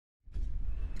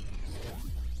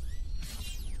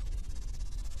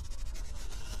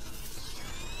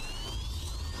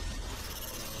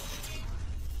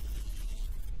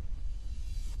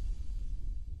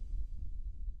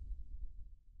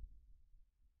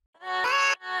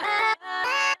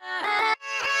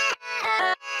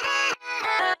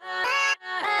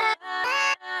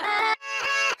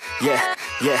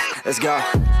Yeah, let's go.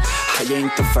 I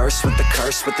ain't the first with the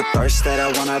curse, with the thirst that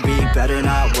I wanna be better,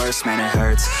 not worse, man it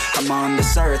hurts. I'm on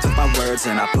this earth with my words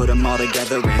and I put them all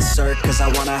together, insert, cause I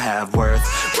wanna have worth.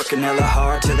 Working hella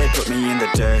hard till they put me in the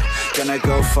dirt. Gonna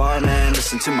go far, man,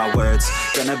 listen to my words.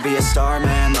 Gonna be a star,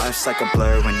 man, life's like a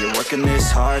blur. When you're working this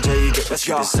hard, yeah, you get what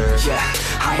you deserve. Yeah,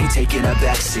 I ain't taking a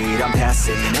backseat, I'm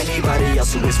passing anybody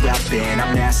else who is rapping.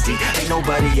 I'm nasty, ain't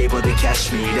nobody able to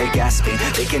catch me. They gasping,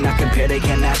 they cannot compare, they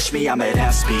can't match me. I'm at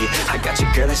half speed, I got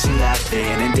your girl and she laughing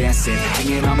and dancing,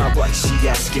 hanging on my butt, she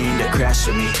asking to crash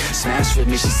with me, smash with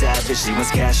me, she savage, she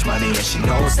wants cash money, and she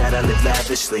knows that I live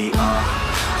lavishly.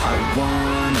 I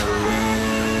wanna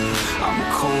live, I'm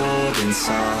cold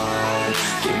inside,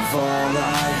 give all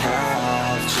I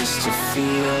have just to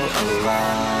feel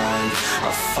alive.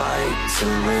 I fight to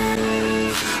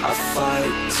live, I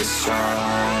fight to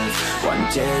strive, one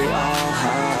day I'll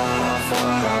have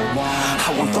what I want.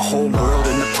 I want the whole world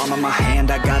in the palm of my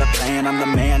hand, I got a plan, I'm the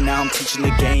man, now I'm teaching the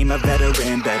game, a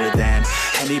veteran, better than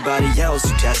anybody else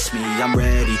who tests me. I'm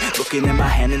ready, looking at my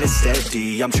hand and it's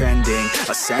steady, I'm trending,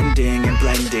 ascending and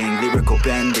blending, lyrical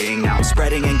bending, now I'm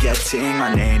spreading and getting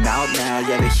my name out now,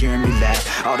 yeah they hearing me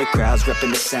laugh, all the crowds repping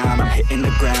the sound, I'm hitting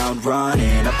the ground,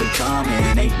 running, up and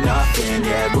coming, ain't nothing,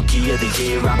 yeah, rookie of the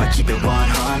year, I'ma keep it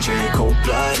 100,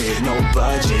 cold-blooded, no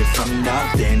budget, from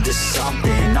nothing to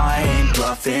something, I ain't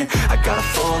bluffing, I got a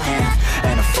full hand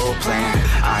and a full plan,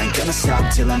 I ain't gonna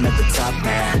stop till I'm at the top,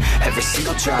 man, every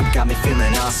single drop got me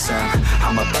feeling awesome,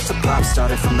 I'm about to pop,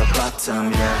 started from the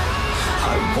bottom, yeah,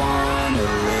 I wanna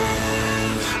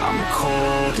live, I'm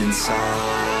cold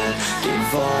inside,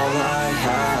 give all I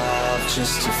have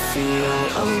just to feel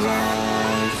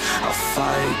alive, I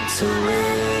fight to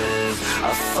live,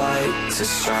 I fight to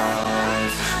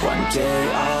strive, one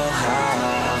day I'll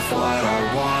have what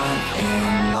I want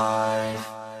in life.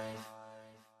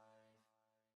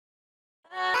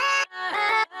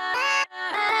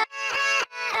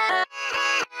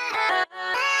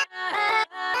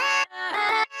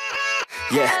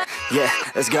 Yeah,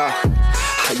 let's go.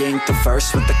 I ain't the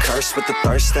first with the curse, with the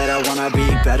thirst that I wanna be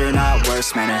better, not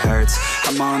worse, man it hurts.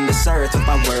 I'm on this earth with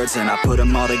my words and I put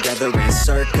them all together,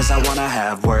 insert, cause I wanna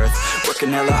have worth.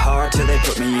 Working hella hard till they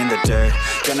put me in the dirt.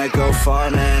 Gonna go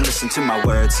far, man, listen to my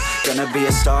words. Gonna be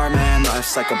a star, man,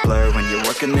 life's like a blur. When you're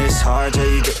working this hard, yeah,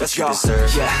 you get what you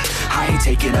deserve. Yeah, I ain't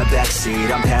taking a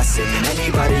backseat, I'm passing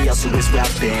anybody else who is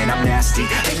rapping. I'm nasty,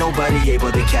 ain't nobody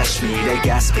able to catch me. They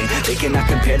gasping, they cannot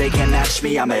compare, they can't match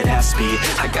me. I'm at half speed,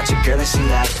 I got your girl and she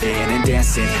laughing and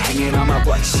dancing, hanging on my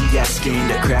butt, she asking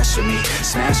to crash with me,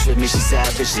 smash with me, she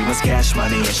savage, she wants cash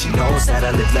money, and she knows that I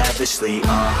live lavishly.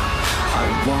 I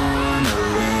wanna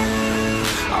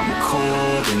live, I'm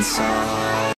cold inside.